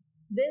ऐसा?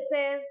 This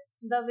is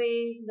the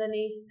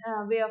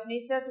way of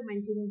nature to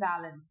maintain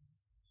balance.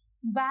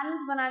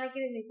 Balance बनाने के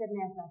लिए नेचर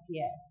ने ऐसा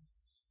किया है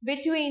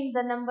between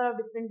the number of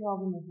different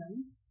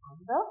organisms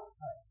on the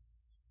earth.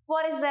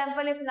 For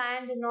example, if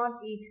lion did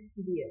not eat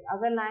dear,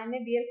 अगर लायन ने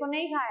डियर को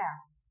नहीं खाया,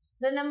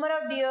 the number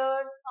of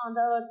deers on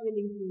the earth will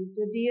increase.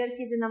 जो deer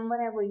की जो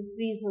नंबर है वो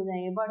increase हो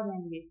जाएंगे, बढ़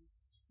जाएंगे.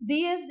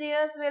 These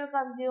deers will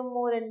consume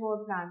more and more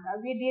plants.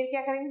 अब ये deer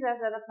क्या करेंगे? ज्यादा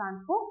से ज्यादा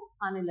plants को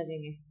खाने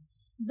लगेंगे.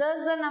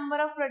 Thus the number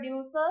of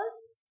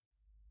producers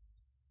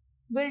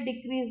will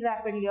decrease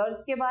rapidly. और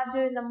इसके बाद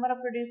जो number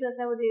of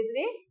producers है वो धीरे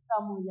धीरे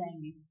कम हो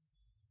जाएंगे.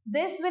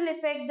 This will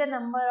affect the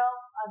number of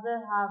other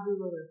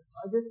herbivores.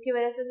 और जिसकी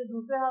वजह से जो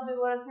दूसरे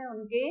herbivores हैं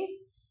उनके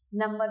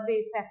नंबर पे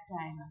इफेक्ट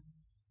आएगा.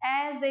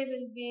 As there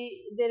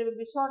will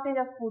be shortage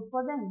of food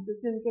for them,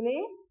 क्योंकि उनके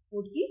लिए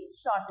फूड की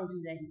शॉर्टेज हो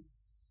जाएगी.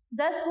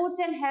 Thus food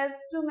chain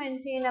helps to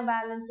maintain a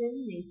balance in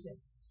nature.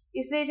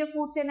 इसलिए जो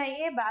फूड चेन है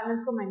ये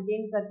बैलेंस को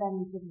मेंटेन करता है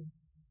नेचर में,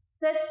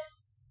 such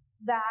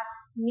that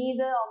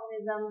neither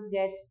organisms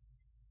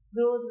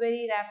grows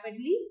very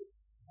rapidly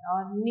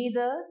or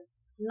neither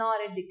nor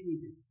it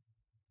decreases.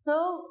 So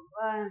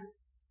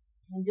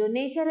जो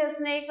नेचर है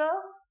उसने एक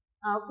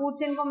फूड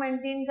चेन को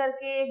मेंटेन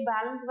करके एक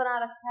बैलेंस बना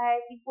रखा है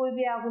कि कोई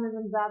भी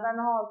ऑर्गेनिज्म ज्यादा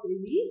ना हो और कोई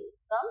भी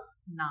कम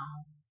ना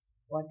हो.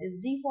 What is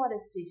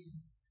deforestation?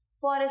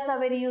 Forests are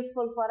very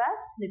useful for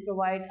us. They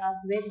provide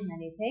us with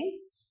many things,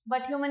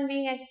 but human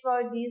beings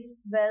exploit these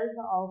wealth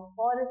of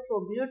forests so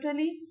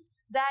brutally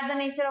that the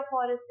nature of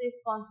forest is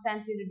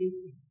constantly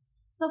reducing.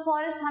 So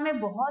forest हमें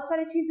बहुत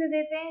सारी चीजें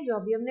देते हैं जो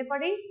अभी हमने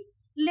पढ़ी,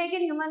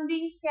 लेकिन ह्यूमन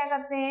बींग्स क्या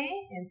करते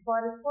हैं?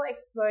 फॉरेस्ट को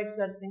एक्सप्लॉइट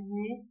करते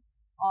हैं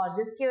और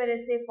जिसकी वजह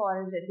से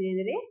फॉरेस्ट धीरे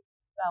धीरे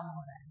कम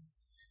हो रहा है.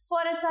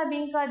 Forests are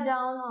being cut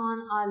down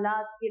on a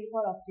large scale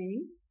for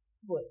obtaining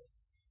wood.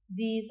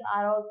 These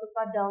are also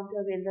cut down to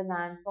avail the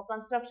land for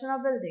construction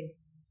of building.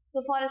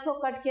 So forest को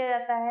कट किया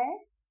जाता है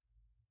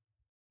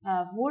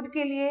वुड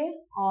के लिए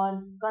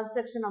और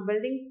कंस्ट्रक्शन ऑफ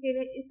बिल्डिंग्स के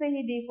लिए. इसे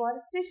ही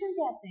डिफॉरेस्टेशन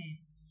कहते हैं.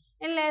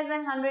 In less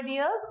than 100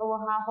 years, over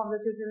half of the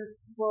total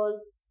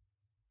world's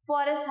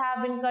forests have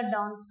been cut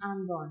down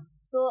and gone.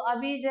 So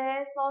अभी जो है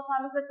 100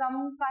 सालों से कम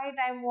का ही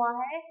टाइम हुआ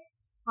है,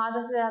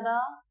 आधा से ज्यादा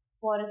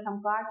फॉरेस्ट हम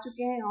काट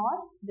चुके हैं और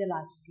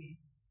जला चुके हैं.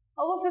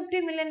 Over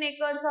 50 million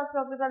acres of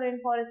tropical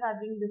rainforests are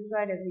being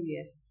destroyed every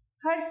year.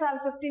 हर साल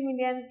 50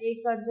 मिलियन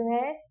एकड़ जो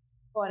है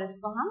फॉरेस्ट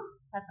को हम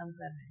खत्म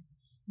कर रहे हैं.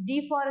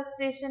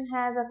 Deforestation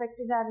has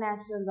affected our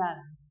natural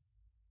balance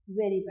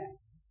very bad.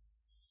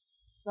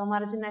 So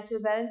हमारा जो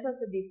नेचुरल बैलेंस है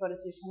उसे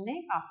डिफॉरेस्टेशन ने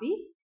काफी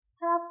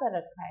खराब कर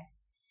रखा है.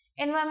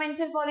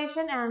 Environmental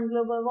pollution and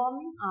global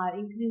warming are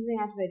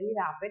increasing at very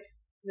rapid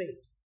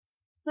rate.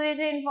 So ये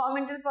जो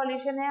environmental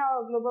pollution है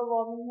और global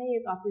warming है ये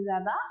काफी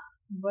ज्यादा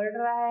बढ़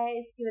रहा है.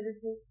 इसकी वजह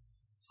से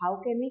how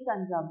can we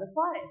conserve the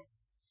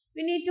forest?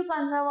 We need to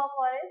conserve our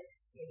forest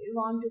if we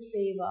want to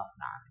save our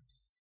planet.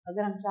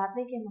 अगर हम चाहते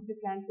हैं कि हम अपने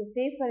प्लानट को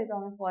सेव करें तो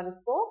हमें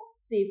फॉरेस्ट को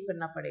सेव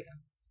करना पड़ेगा.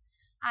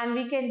 And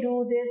we can do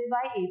this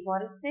by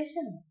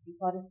afforestation.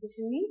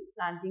 Afforestation means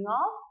planting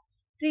of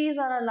trees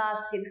on a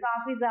large scale.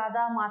 काफी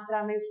ज्यादा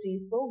मात्रा में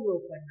trees को grow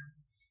करना.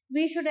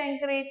 We should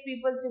encourage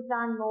people to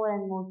plant more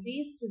and more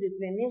trees to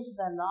replenish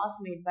the loss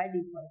made by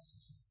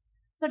deforestation.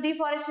 So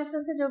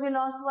deforestation से जो भी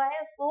loss हुआ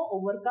है उसको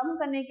ओवरकम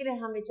करने के लिए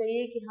हमें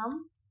चाहिए कि हम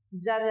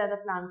ज्यादा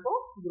प्लांट को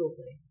ग्रो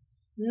करें.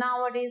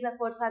 Nowadays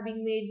efforts are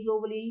being made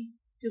globally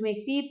to make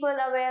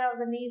people aware of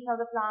the needs of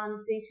the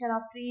plantation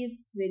of trees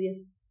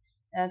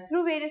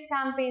through various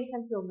campaigns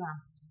and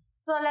programs.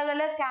 So अलग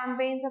अलग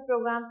campaigns और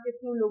programs के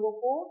through लोगों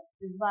को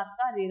इस बात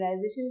का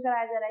realization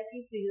कराया जा रहा है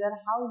कि trees are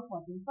how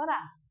important for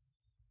us.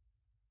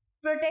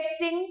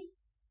 Protecting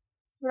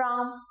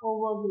from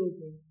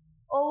overgrazing.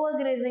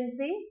 Overgrazing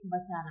से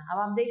बचाना. अब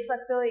आप देख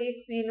सकते हो एक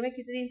फील्ड में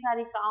कितनी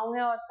सारी काऊ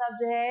है और सब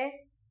जो है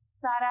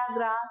सारा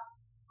ग्रास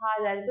खा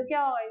जा रहे, तो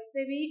क्या होगा,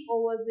 इससे भी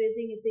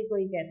ओवरग्रेजिंग इसे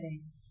कोई कहते हैं.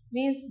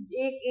 मीन्स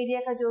एक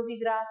एरिया का जो भी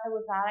ग्रास है वो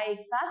सारा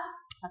एक साथ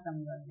खत्म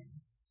कर देना.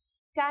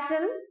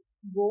 Cattle,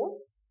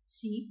 goats,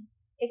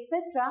 sheep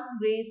etcetera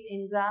graze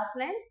in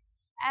grassland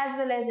as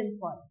well as in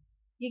forest.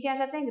 ये क्या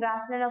करते हैं,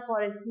 ग्रासलैंड और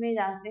फॉरेस्ट में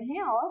जाते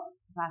हैं और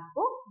घास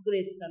को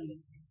ग्रेज कर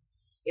लेते हैं.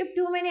 If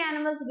too many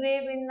animals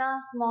graze in a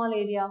small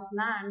area of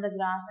land, the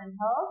grass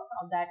and herbs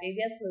of that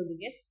area slowly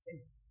gets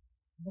finished.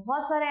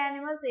 बहुत सारे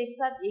एनिमल्स एक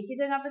साथ एक ही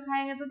जगह पे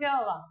खाएंगे तो क्या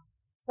होगा,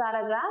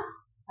 सारा ग्रास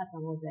खत्म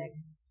हो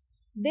जाएगा.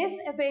 This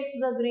affects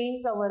the green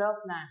cover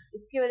of land.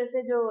 इसकी वजह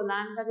से जो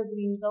लैंड का जो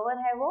ग्रीन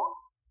कवर है वो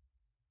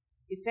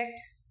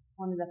इफेक्ट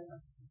होने लगता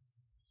है उसको.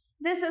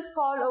 This is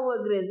called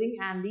overgrazing,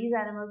 and these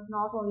animals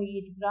not only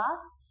eat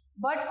grass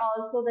but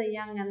also the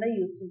young and the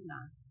useful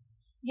plants.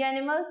 ये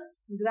एनिमल्स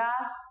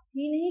ग्रास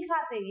ही नहीं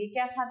खाते, ये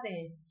क्या खाते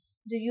हैं,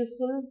 जो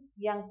यूजफुल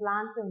यंग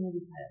प्लांट्स है उन्हें भी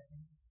खा जाते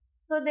हैं.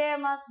 So there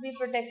must be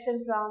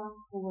protection from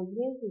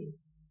overgrazing.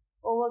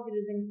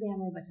 Overgrazing से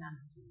हमें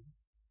बचाना चाहिए.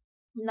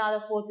 Now the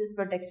fourth is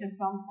protection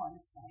from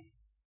forest fire.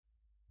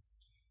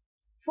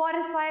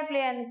 Forest fire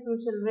play an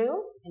crucial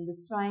role in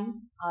destroying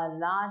a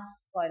large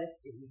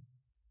forest area.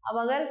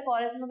 अब अगर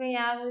फॉरेस्ट में कहीं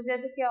आग लग जाए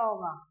तो क्या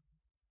होगा,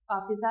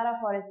 काफी सारा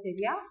फॉरेस्ट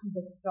एरिया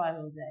डिस्ट्रॉय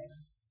हो जाएगा.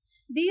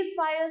 These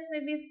fires may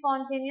be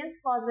spontaneous,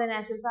 caused by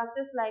natural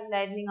factors like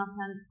lightning or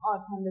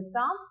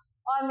thunderstorm,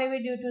 or maybe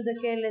due to the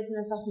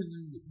carelessness of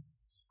human beings.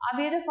 अब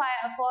ये जो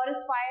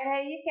फॉरेस्ट फायर है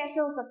ये कैसे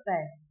हो सकता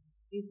है,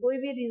 ये कोई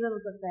भी रीजन हो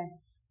सकता है.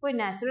 कोई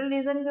नेचुरल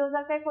रीजन भी हो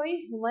सकता है, कोई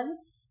ह्यूमन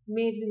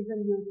मेड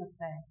रीजन भी हो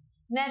सकता है.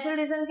 नेचुरल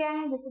रीजन क्या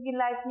है, जैसे कि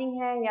लाइटनिंग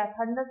है या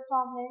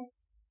थंडरस्टॉर्म है,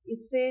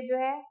 इससे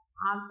जो है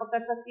आग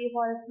पकड़ सकती है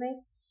फॉरेस्ट में.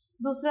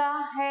 दूसरा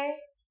है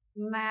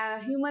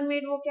ह्यूमन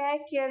मेड, वो क्या है,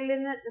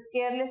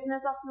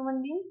 केयरलेसनेस ऑफ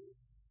ह्यूमन बीइंग.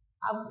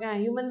 अब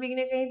ह्यूमन बीइंग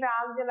ने कहीं पे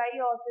आग जलाई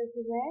और फिर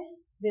उसे जो है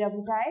बिना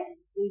बुझाए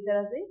पूरी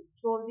तरह से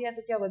छोड़ दिया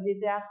तो क्या होगा, धीरे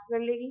धीरे आग कर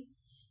लेगी.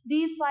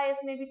 दीज फायर्स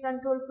में B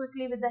control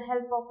quickly with the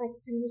help of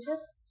extinguisher.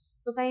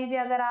 सो कहीं भी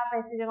अगर आप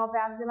ऐसी जगहों पे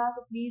आग जलाओ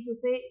तो प्लीज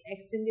उसे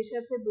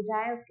एक्सटिंग्विशर से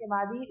बुझाएं, उसके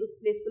बाद ही उस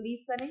प्लेस को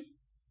लीव करें.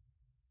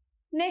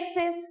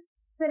 Next is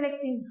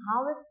selecting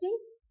harvesting.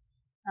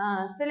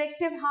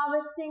 Selective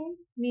harvesting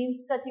means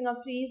cutting of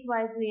trees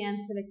wisely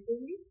and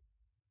selectively.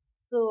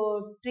 So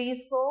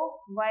trees को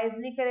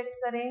wisely कट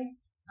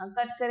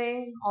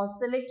करें और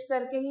select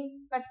करके ही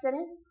कट करें.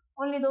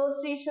 Only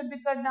those trees should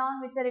be cut down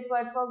which are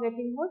required for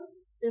getting wood.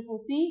 सिर्फ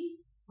उसी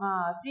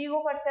tree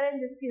को cut करें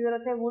जिसकी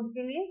जरूरत है वुड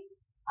के लिए.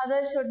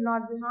 Others should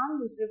not be harmed.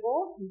 दूसरे को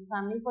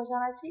नुकसान नहीं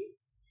पहुंचाना चाहिए.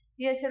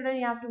 Dear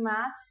children, you have to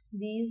match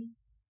these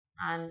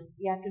and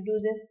you have to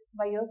do this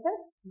by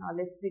yourself.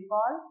 Now let's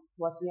recall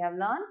what we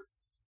have learned.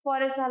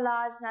 Forests are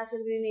large natural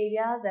green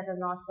areas that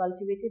are not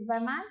cultivated by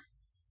man.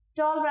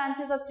 Tall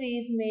branches of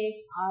trees make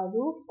a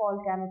roof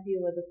called canopy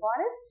over the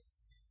forest.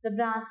 The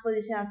branch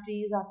position of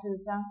trees after the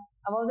trunk,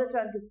 above the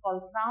trunk is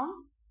called crown.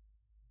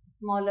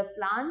 Smaller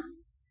plants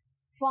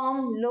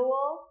form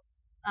lower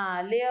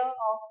layer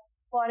of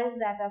forests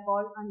that are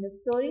called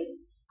understory.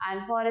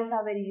 And forests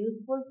are very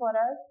useful for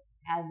us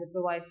as they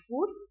provide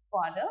food,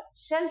 fodder,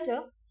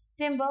 shelter,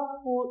 timber,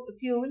 food,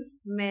 fuel,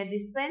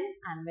 medicine,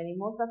 and many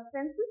more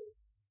substances.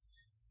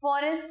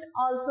 Forest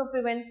also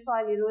prevents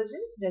soil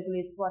erosion,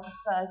 regulates water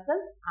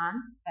cycle,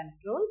 and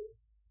controls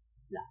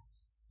plant.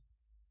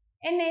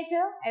 In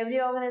nature, every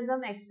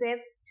organism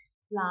except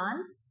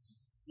plants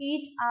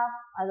eat up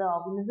other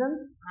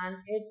organisms, and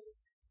it's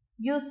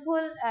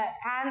useful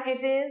and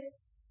it is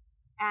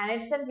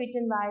itself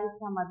eaten by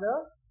some other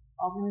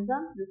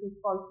organisms. This is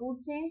called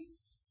food chain.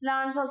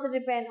 Plants also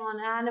depend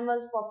on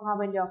animals for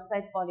carbon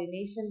dioxide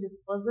pollination,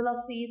 dispersal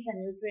of seeds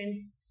and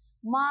nutrients.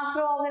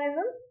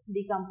 Macroorganisms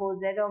decompose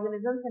dead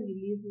organisms and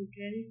release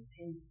nutrients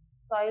in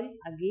soil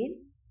again.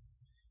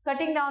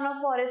 Cutting down of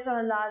forests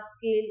on a large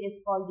scale is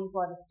called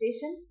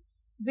deforestation.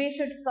 We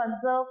should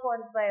conserve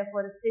forests by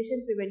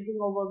afforestation, preventing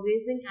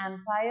overgrazing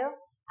and fire,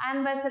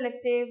 and by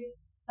selective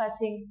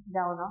cutting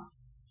down of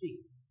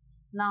trees.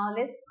 Now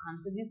let's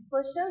answer these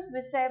questions.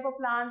 Which type of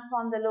plants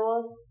form the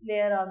lowest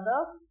layer of the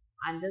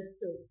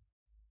understory?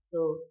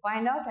 So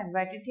find out and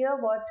write it here.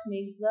 What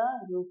makes the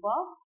roof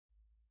of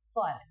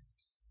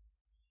forest?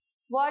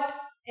 What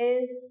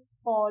is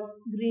called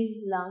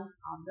green lungs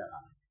of the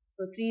earth?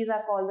 So trees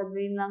are called the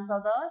green lungs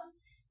of the earth.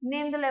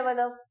 Name the level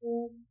of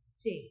food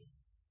chain.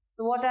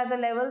 So what are the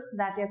levels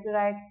that you have to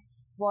write?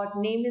 What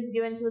name is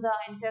given to the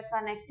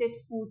interconnected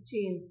food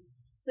chains?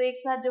 So एक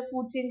साथ जो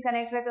food chain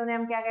connect रहते हैं उन्हें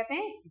हम क्या कहते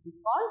हैं? It is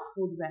called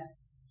food web.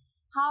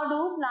 How do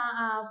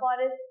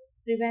forests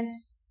prevent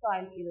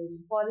soil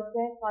erosion? Forest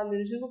है soil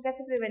erosion को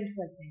कैसे prevent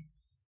करते हैं?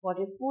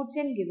 What is food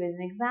chain? Give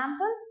an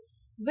example.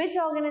 Which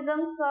organism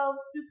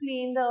serves to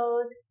clean the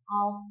earth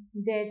of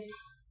dead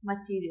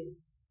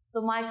materials?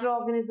 So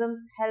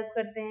microorganisms help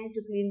करते हैं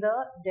to clean the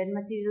dead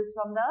materials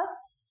from the earth.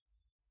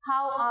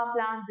 How are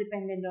plants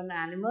dependent on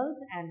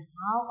animals, and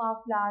how are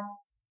plants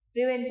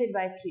prevented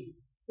by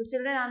trees? So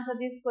children, answer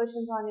these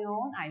questions on your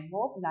own. I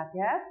hope that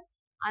you have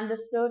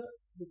understood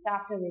the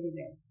chapter very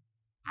well.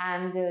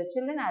 And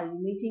children, I will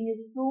be meeting you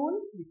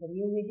soon with a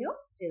new video.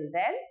 Till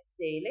then,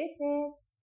 stay elated.